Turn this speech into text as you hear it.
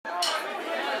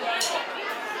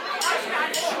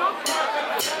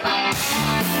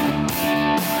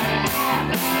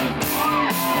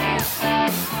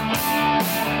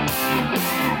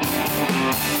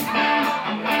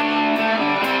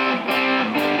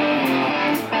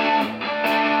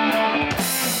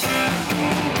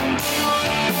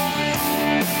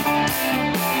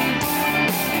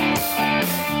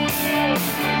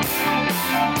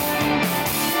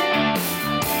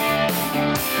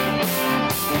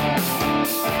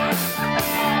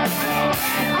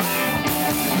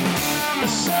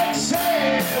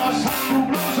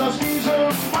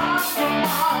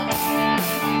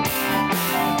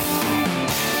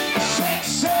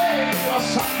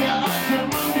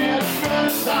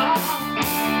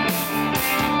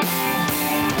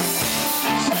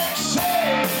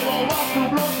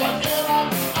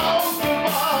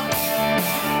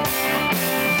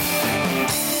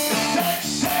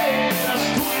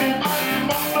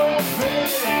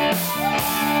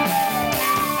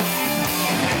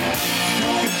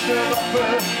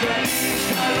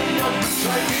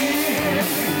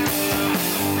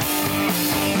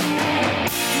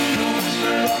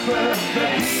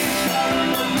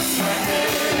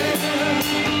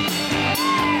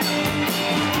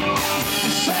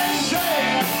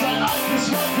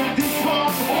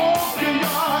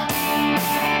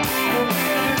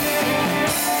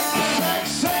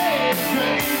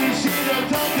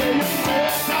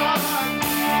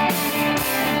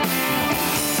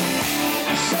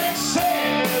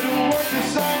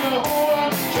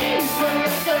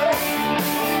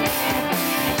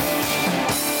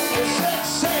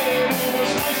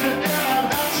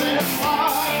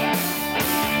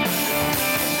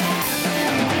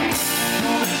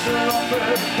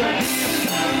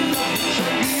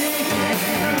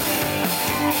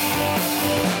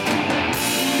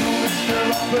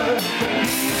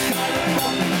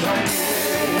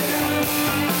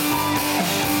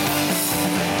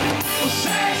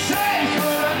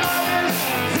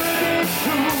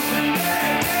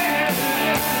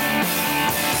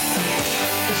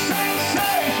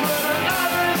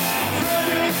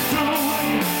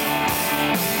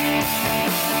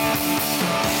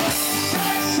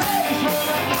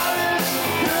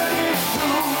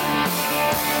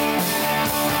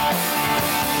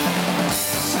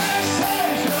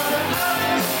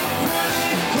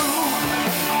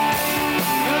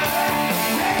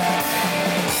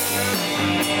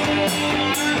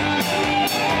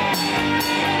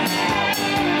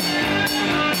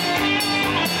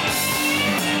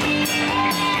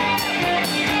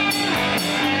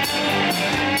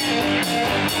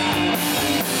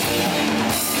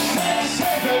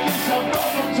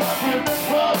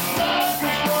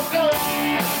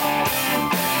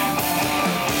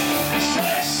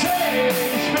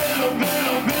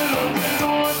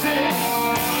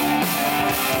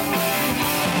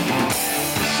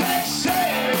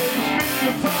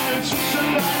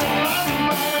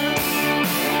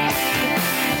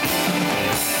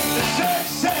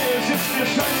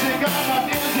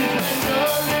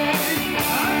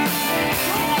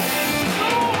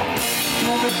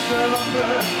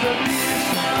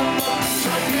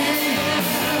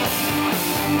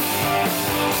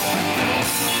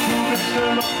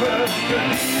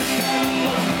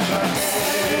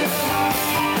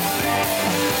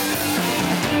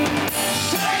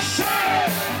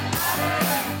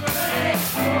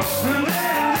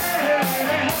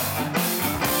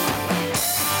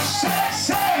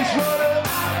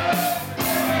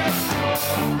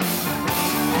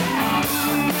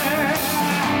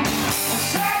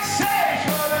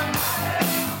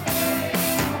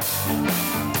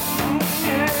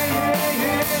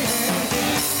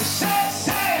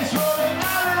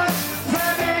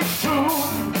True.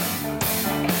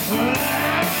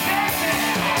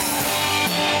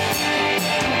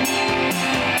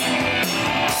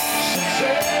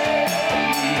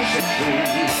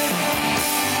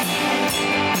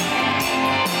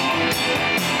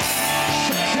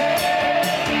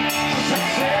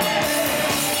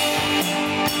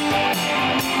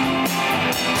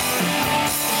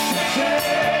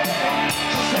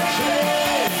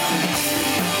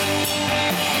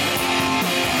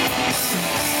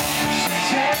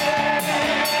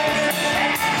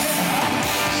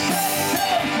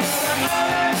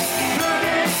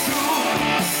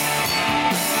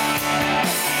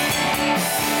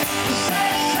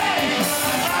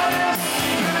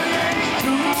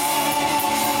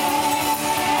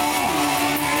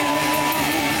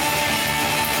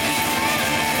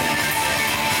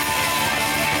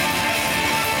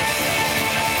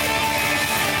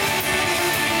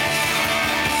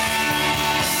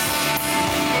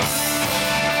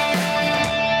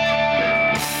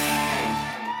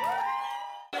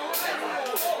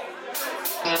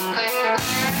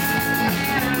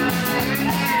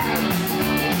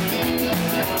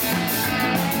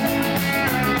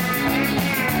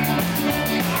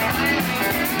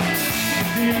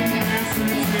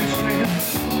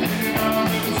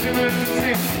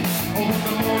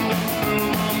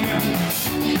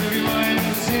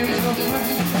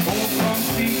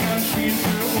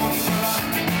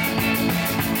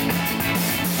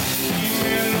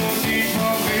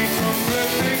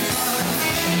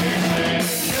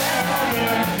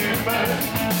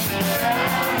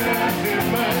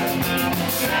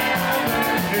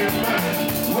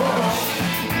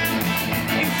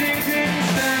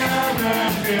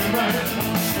 Sternenhimmel,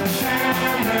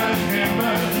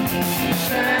 Sternenhimmel,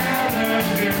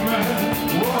 Sternenhimmel,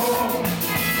 wow.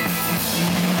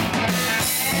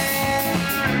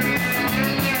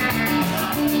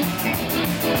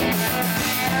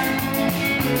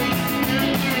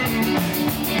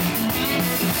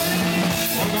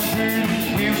 Und dann fühl ich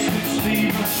erst mit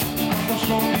Liebe, doch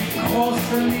schon die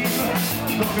große Liebe,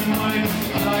 doch in meinem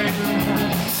kleinen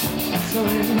Herz, so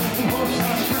in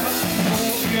großer Stadt, wo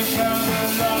ihr Sterne,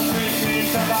 lass mich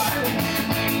nicht allein.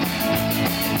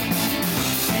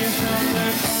 Ihr Sterne,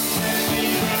 der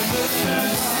Liebe müssen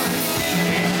sein.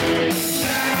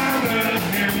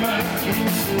 Sternenhimmel,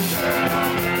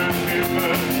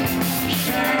 Sternenhimmel,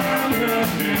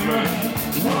 Sternenhimmel,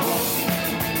 wow.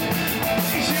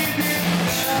 Ich seh den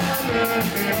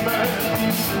Sternenhimmel,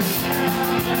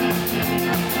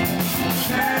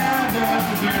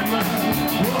 Sternenhimmel,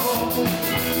 wow.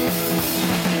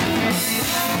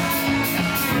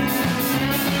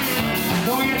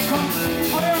 So, jetzt kommt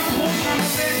euer großer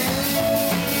Moment.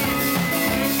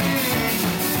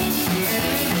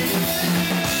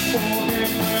 Oh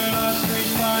Himmel, lass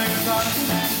mich mein sein.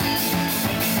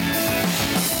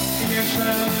 Ihr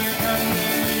Sterne kann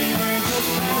die Liebe so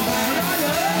sein.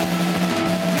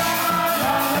 La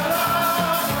la la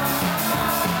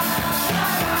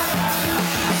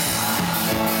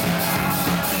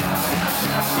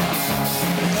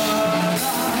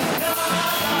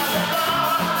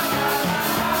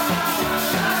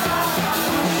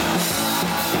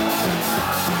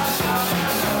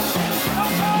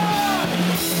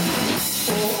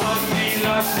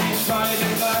lass mich bei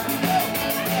dir sein.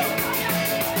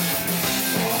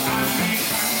 Oh, Andi,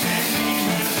 kann der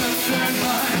Liebe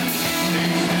Sünden sein.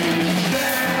 Ich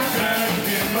seh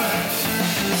Sternenhimmel,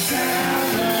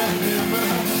 Sternenhimmel,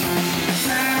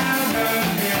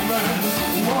 Sternenhimmel,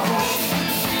 wow.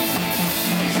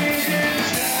 Ich seh den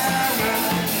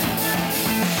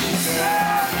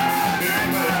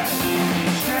Sternenhimmel,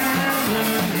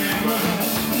 Sternenhimmel,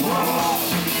 wow.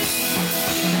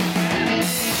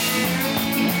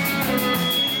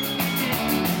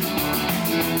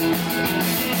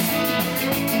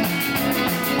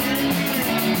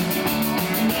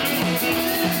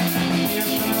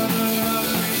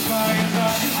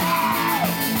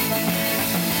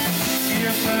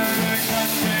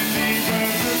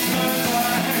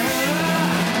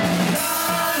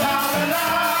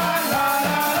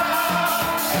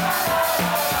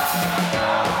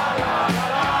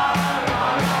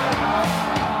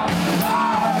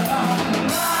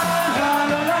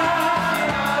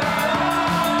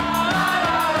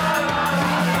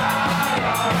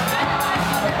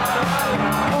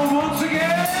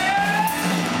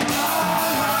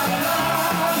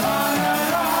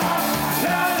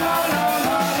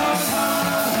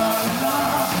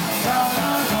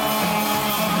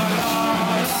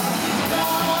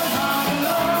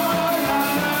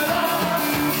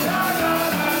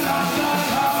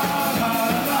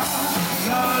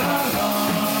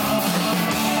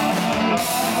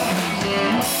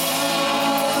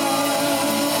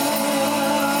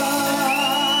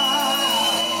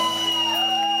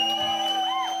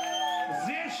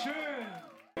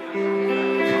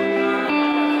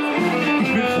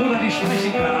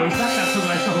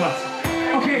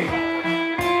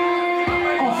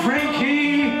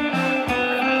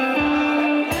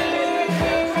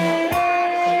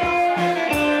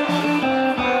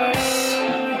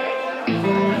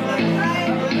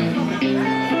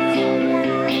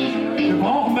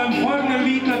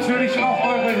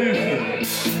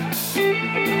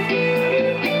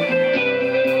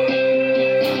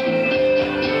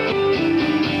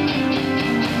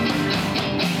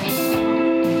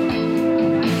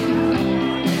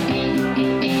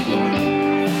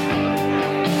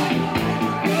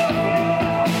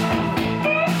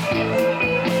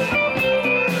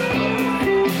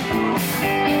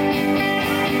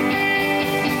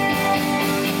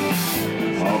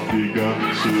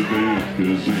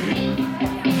 Gesehen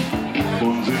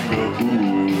von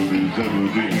Singapur bis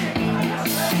Aberdeen.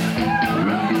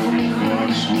 Wenn du mich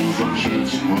fragst, wo es am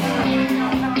schönsten war,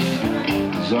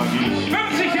 sag ich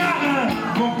 50 Jahre!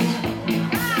 Punkt.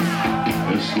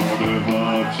 Es war eine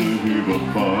harte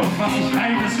Überfahrt. Was ich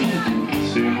heiles gut.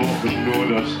 10 Wochen nur,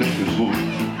 das Deck ist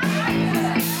rund.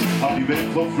 Hab die Welt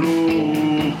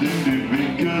verflucht in den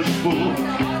Winkelspurt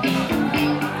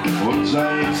und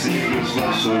seitdem ist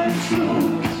Wasser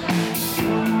geflucht.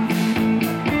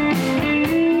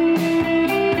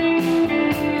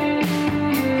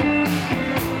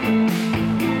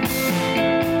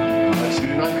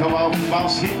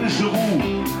 War's himmlische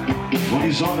Ruhe und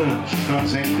die Sonne stand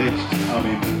senkrecht am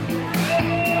Himmel.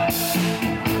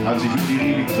 Als ich in die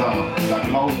Regie sah, da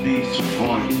glaubte ich zu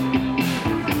träumen.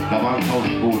 Da waren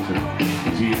 1000 Boote,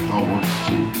 die fielen auf uns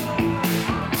zu.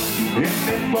 In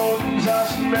den Booten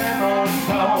saßen Männer und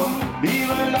Frauen,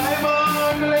 ihre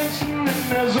Leiber glänzten in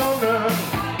der Sonne.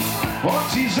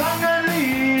 Und sie sang ein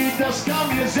Lied, das kam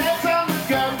mir seltsam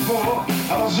bekannt vor,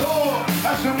 aber so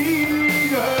hast du nie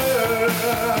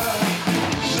gehört.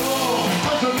 So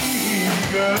hast du nie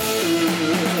gehört.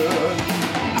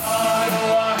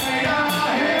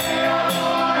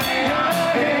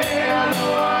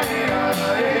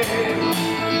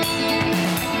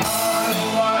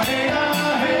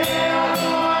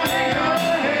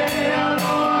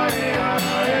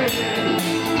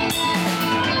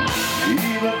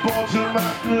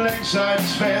 Machten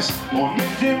längsseits fest und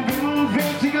mit dem Wind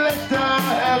weht die Gelächter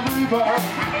herüber.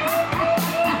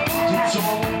 Sie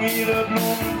zogen ihre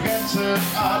Blumenkränze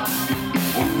ab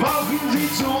und warfen sie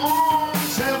zu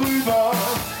uns herüber.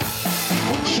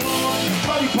 Und schon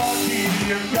war die Party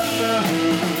im Gange.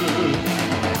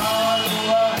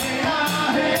 Aloha, hey,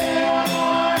 hey,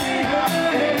 aloha, hey,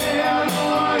 hey,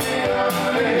 aloha, hey,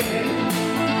 hey.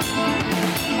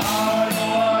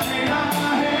 Aloha, hey, hey, aloha,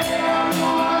 hey, hey,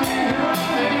 aloha, hey, hey.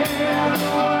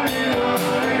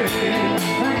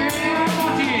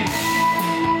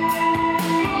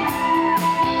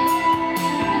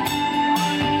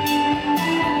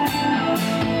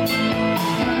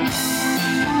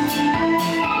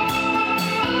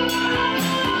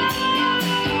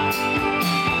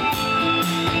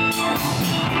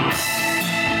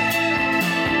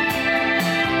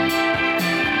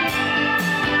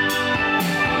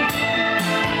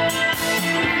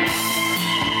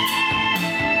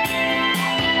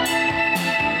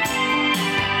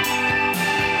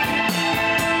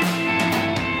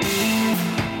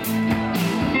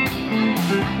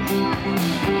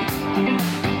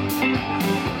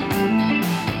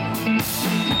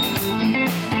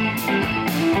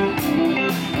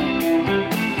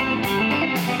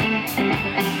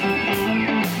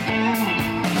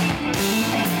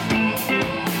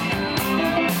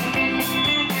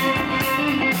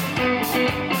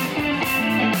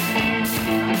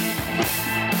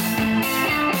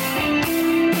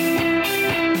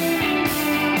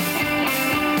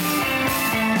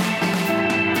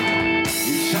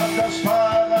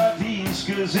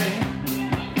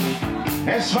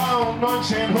 Es war um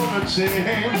 1910.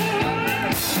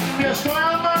 Der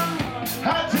Steuermann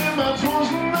hatte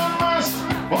Matrosen am Mast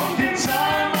und den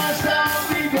Zahlmeister auf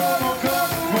die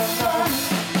Gorgokotten verlangt.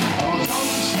 Aber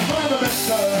sonst war der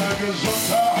bester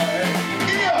Gesundheit.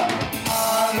 Ihr!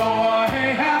 Aloha,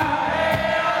 hey, hey,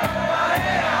 aloha,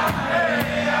 hey,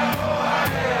 hey,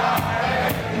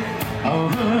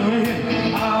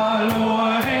 aloha,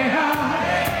 hey, hey, aloha, hey, hey.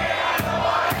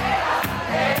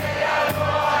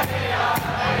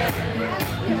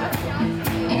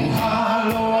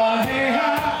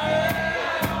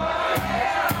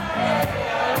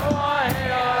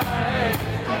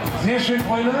 Sehr schön,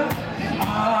 Freunde.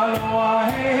 Aloha,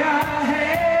 hey, hey,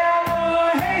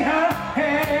 aloha, hey, hey, aloha,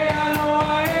 hey,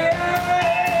 aloha, hey, aloha,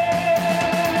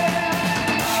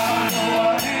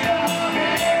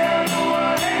 hey,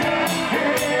 aloha,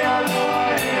 hey, aloha,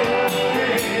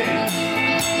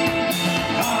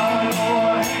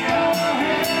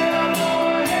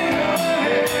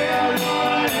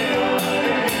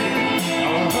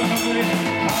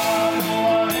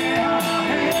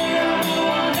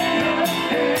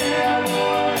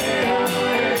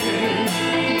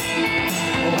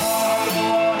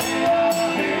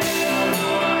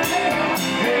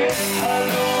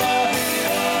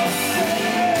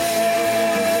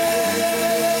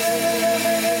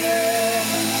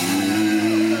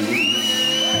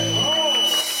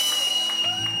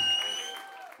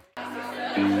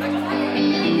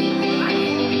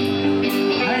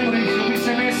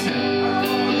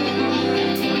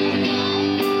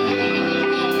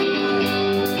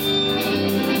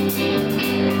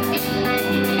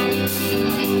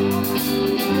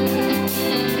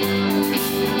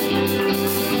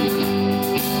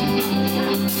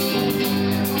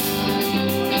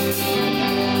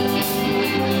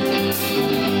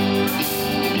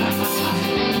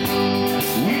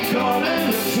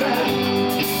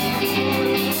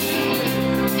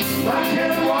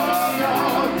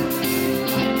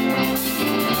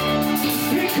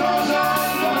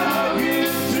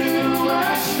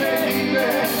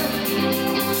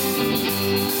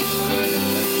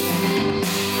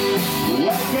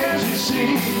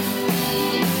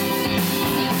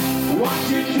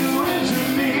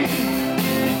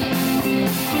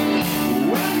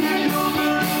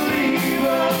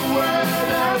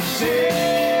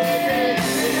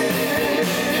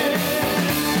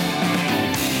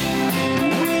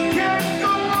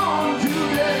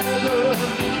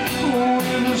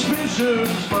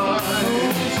 suspicious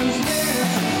mind.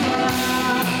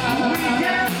 We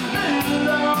can build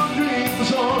our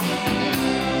dreams on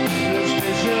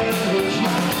suspicious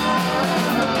mind.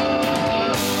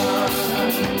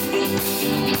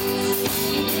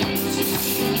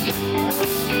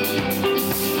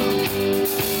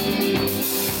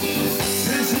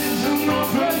 This is an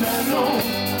open and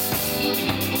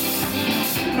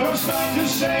no stop to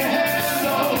say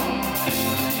hello.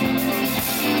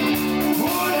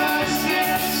 Would I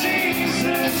still see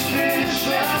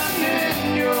suspicion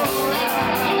in your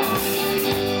eyes?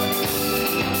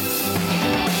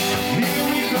 Here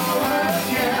we go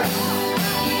again,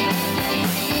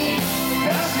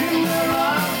 asking where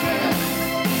I've been.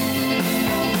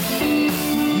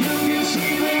 You can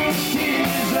see these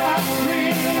tears are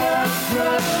real and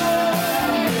crying.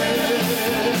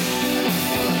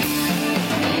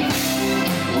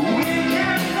 We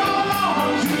can go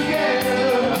on together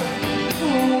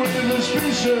with a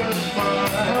suspicious mind.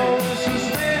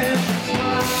 Suspicious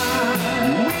mind.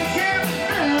 We can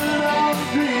build our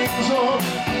dreams on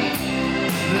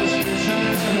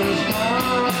suspicious mind.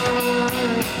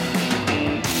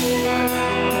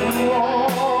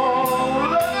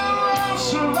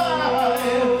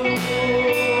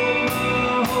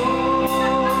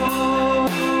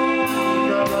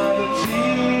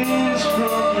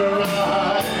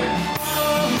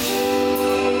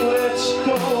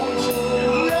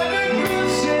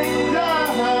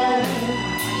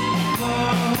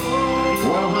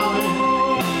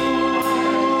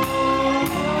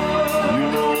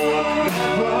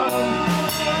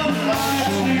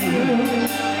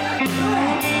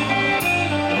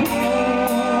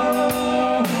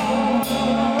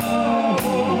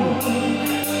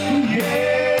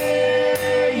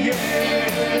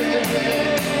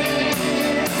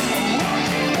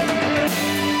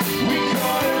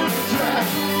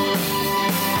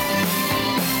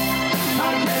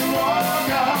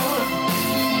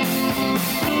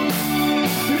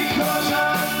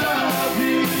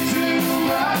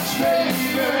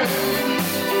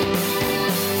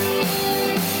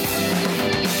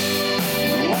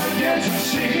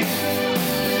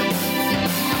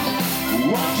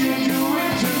 What you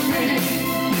doing to me?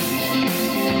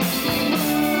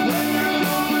 When you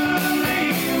don't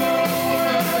believe a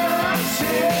word I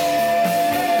say.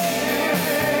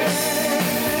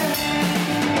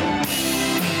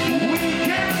 We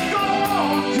can go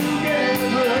on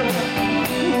together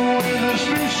with a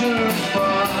suspicious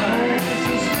mind.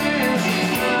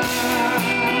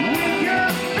 We can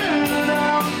build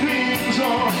our dreams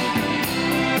on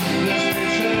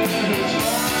suspicious mind.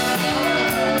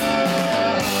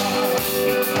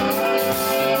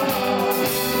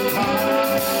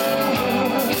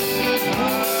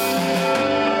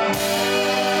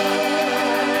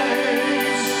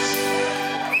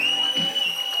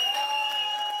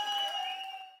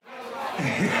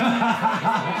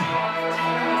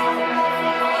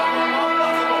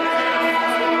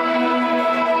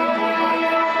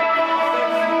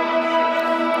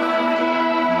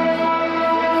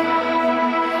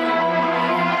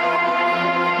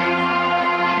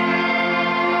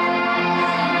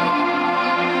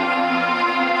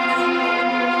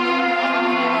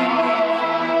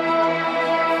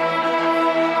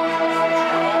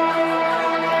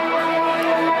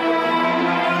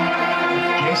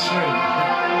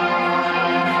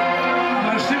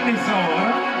 Das stimmt nicht so,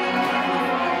 oder?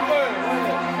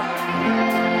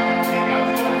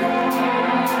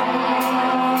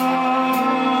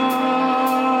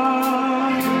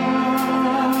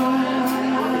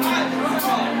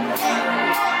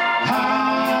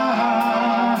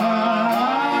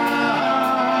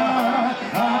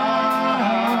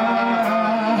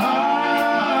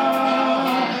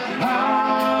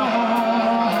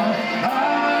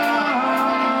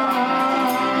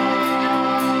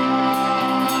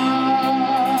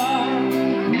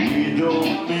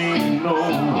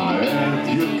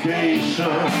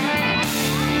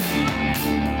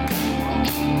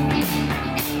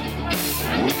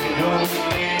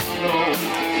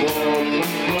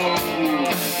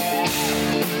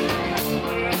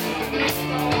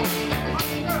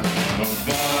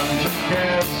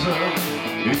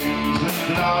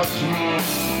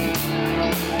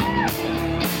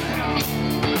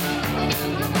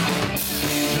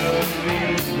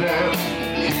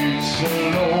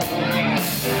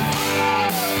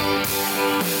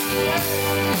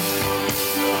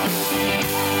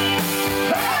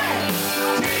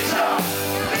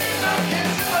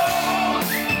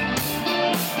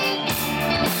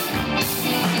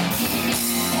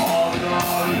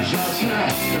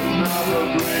 Another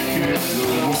break in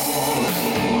the wall.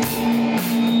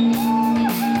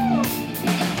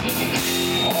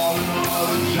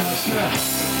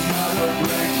 not a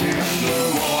break in the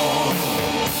wall.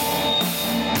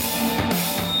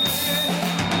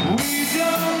 We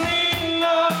don't need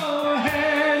no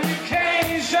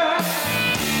education.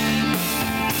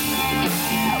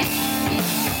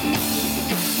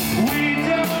 We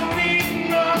don't need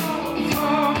no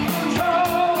thought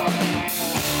control.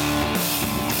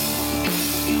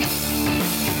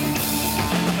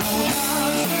 No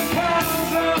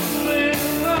consequence of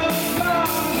living the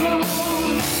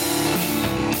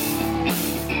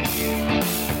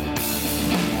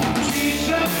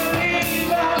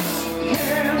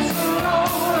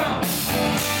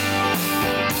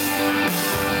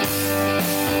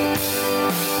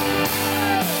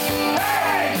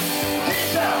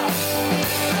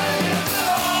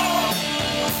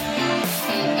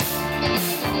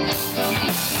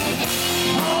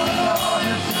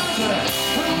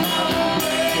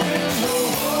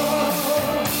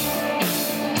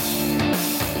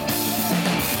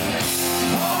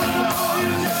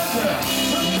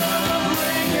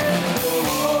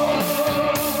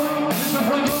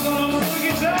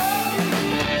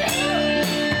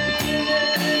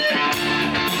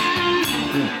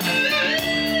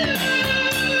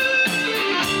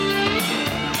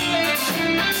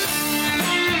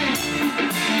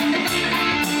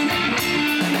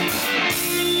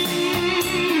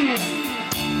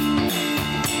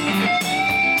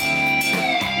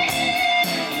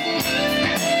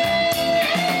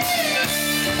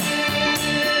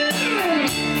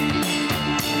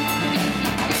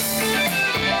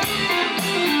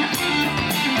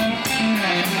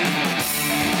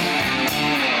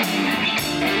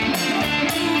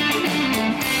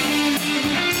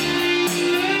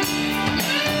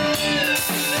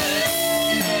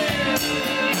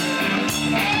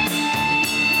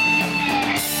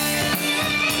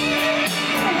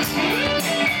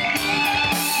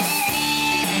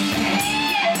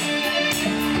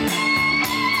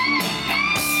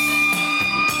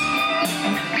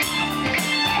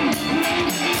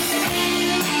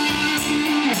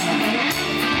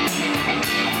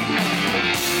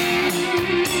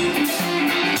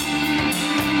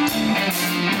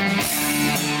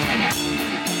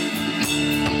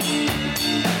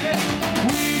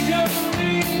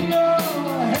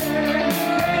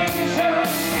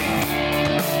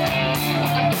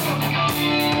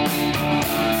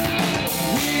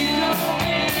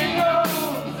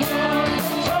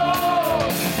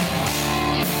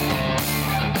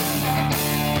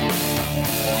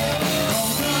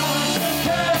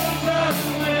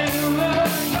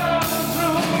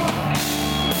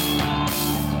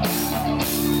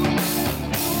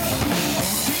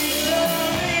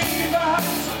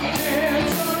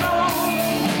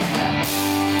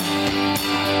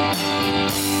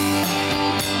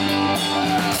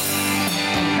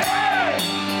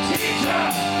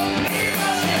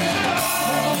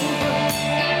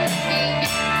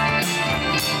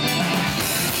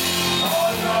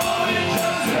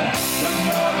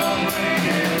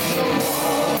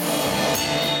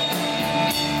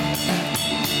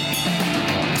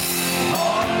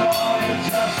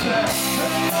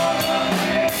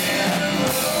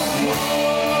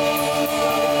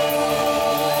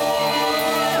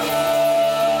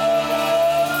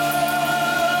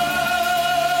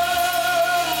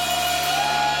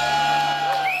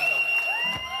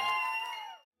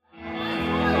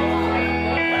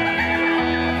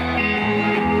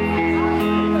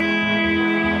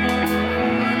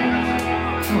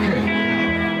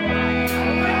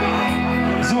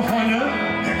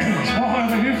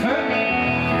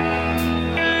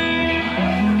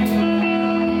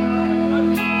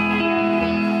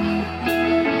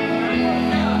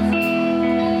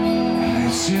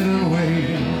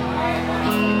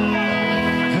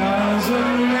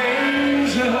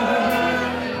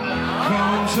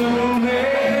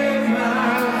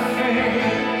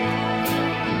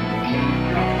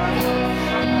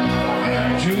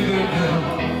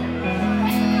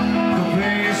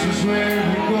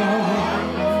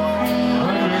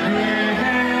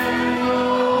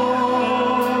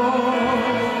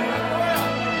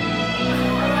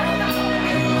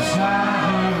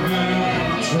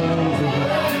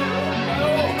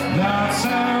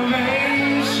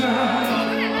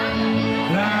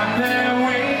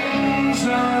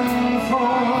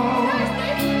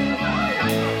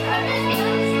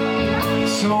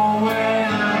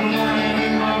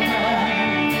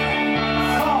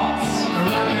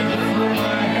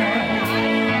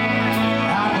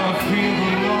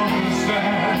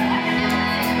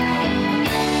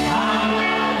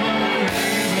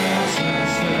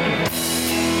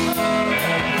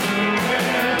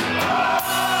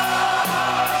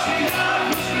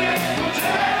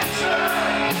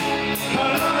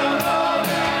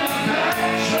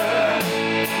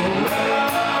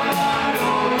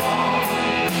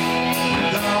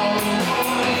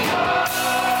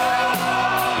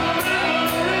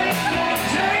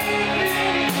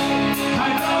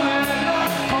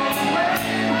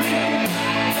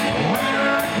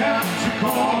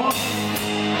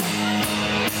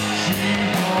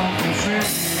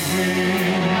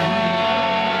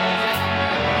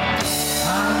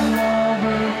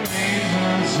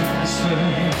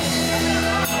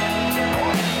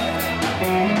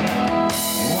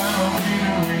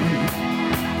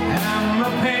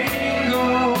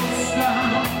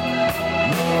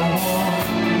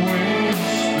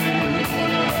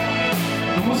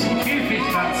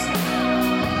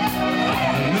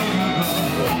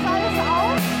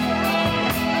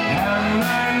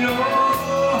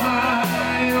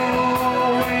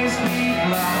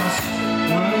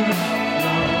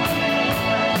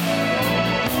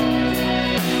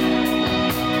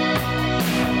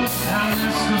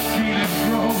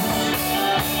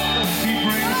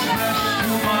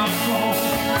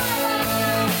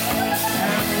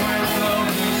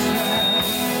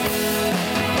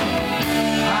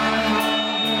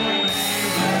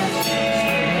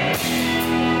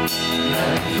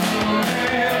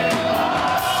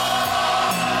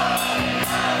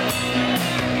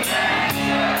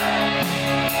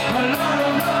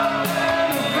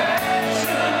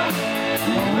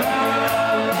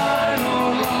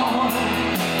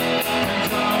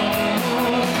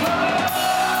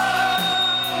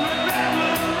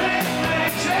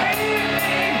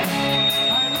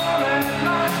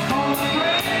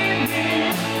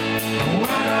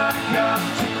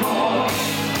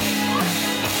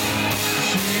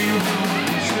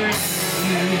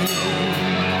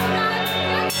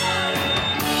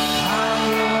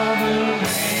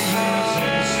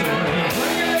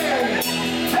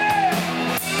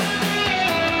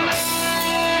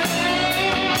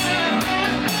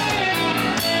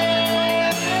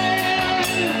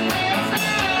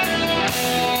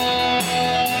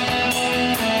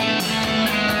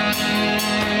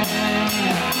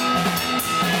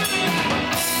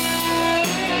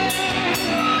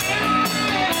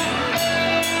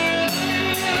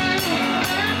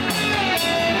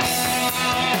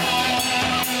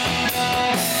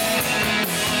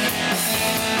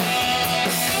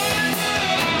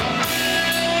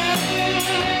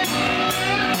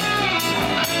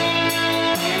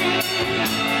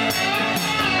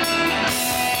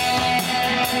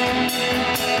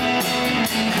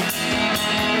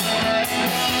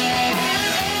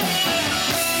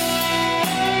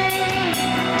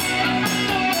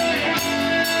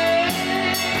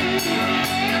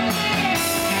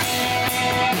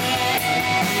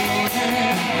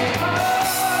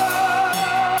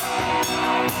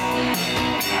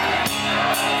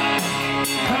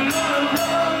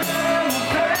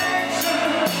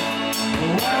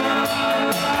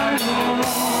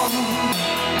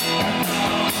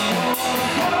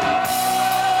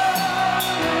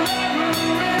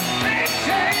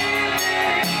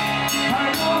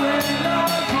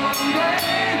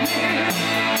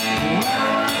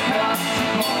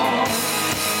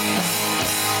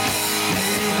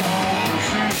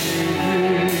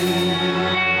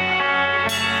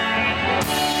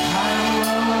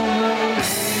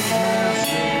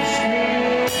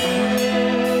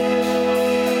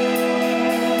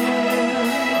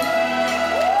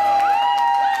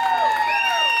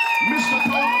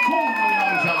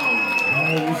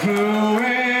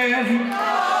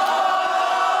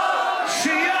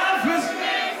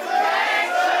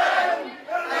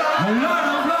lot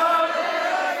of love.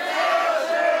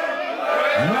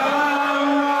 Well, I'm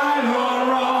right or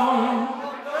wrong,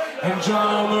 and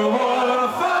John the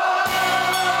waterfall.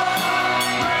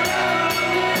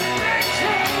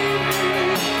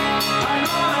 I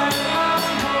know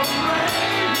I'm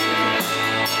crazy,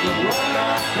 but when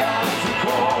I got to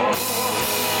call,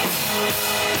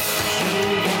 she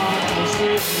wants to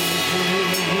see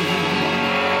me.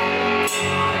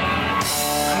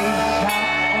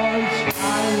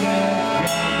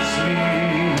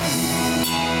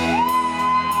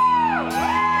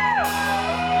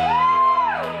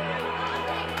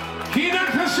 Vielen Dank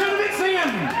fürs schöne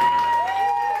Mitsingen!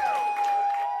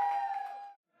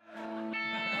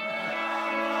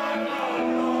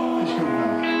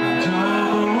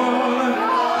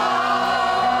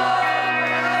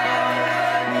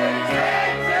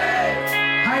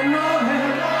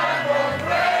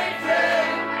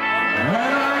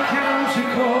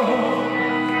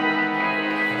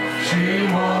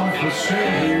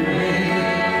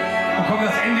 Und kommt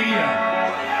das Ende hier.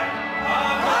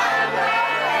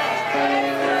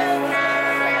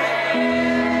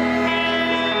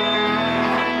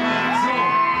 So,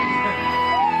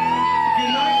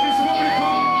 geneigtes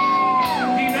Publikum,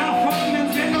 die nachfolgenden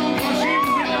Sendungen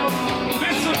verschieben sich auf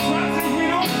bis zu 20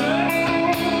 Minuten.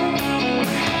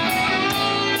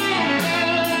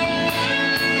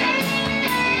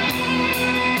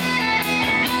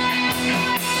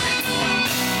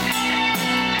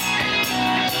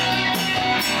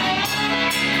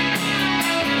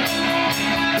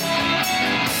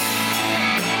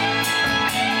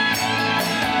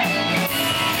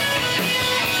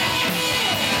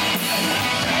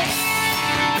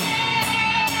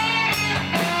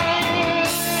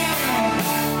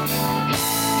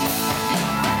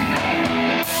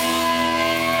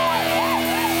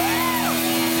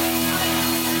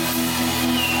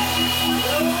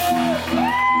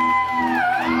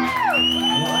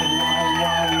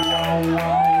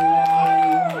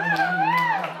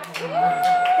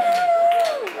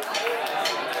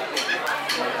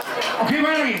 Okay,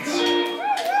 weiter geht's.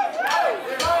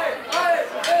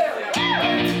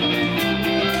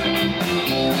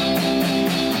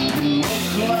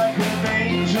 Look like an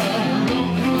angel,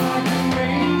 look like an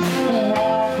angel,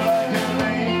 walk like an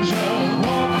angel,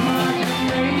 walk like an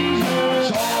angel,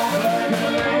 talk like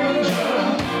an angel,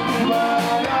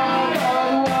 but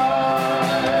I'm wise.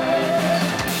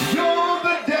 You're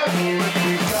the devil in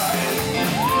disguise.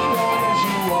 Oh, yes,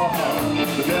 you are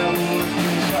the devil in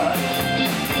disguise.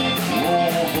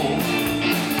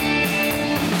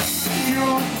 You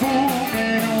fool me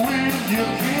with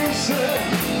your kisses.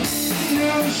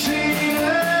 You see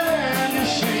and you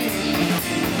see.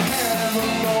 Never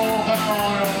know how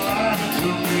you lie to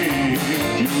me.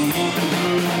 You look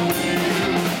good when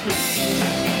you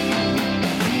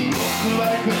look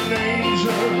like an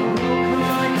angel. Look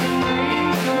like an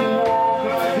angel. Walk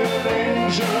like an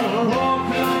angel. Walk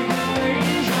like an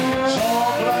angel.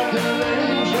 Talk like an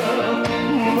angel.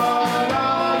 But I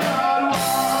got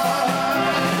wise.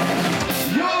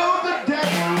 You're the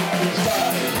devil in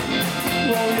disguise.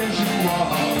 Oh yes you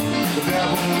are, the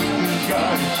devil in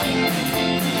disguise.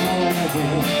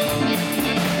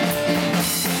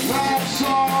 I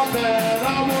saw that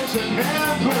I was in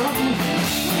heaven,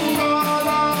 but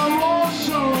I was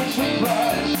so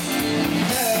surprised.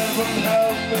 Heaven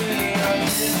help me, I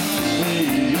didn't see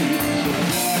the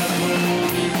devil in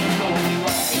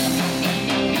disguise.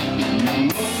 You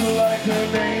look like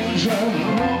an angel,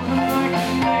 walk like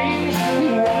an angel,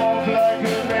 walk like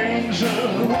an angel,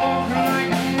 walk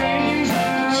like an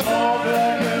angel, talk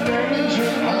like an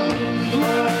angel,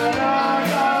 but I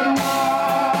got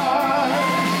wise.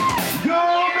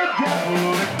 You're the devil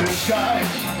in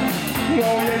disguise.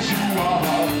 Oh yes you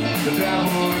are, the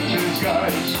devil in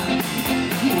disguise.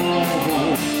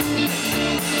 Whoa.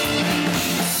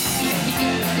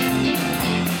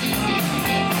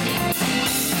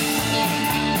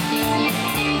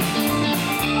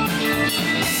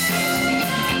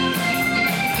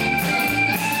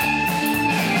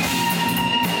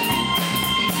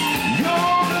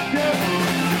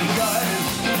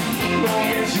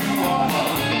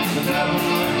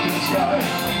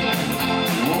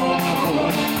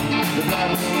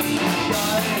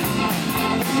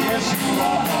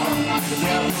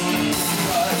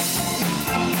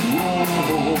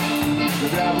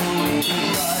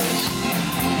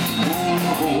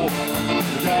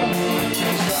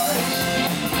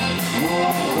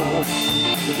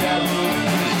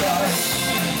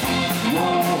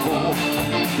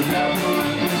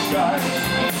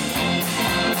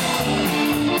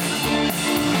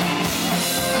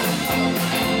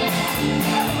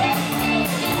 The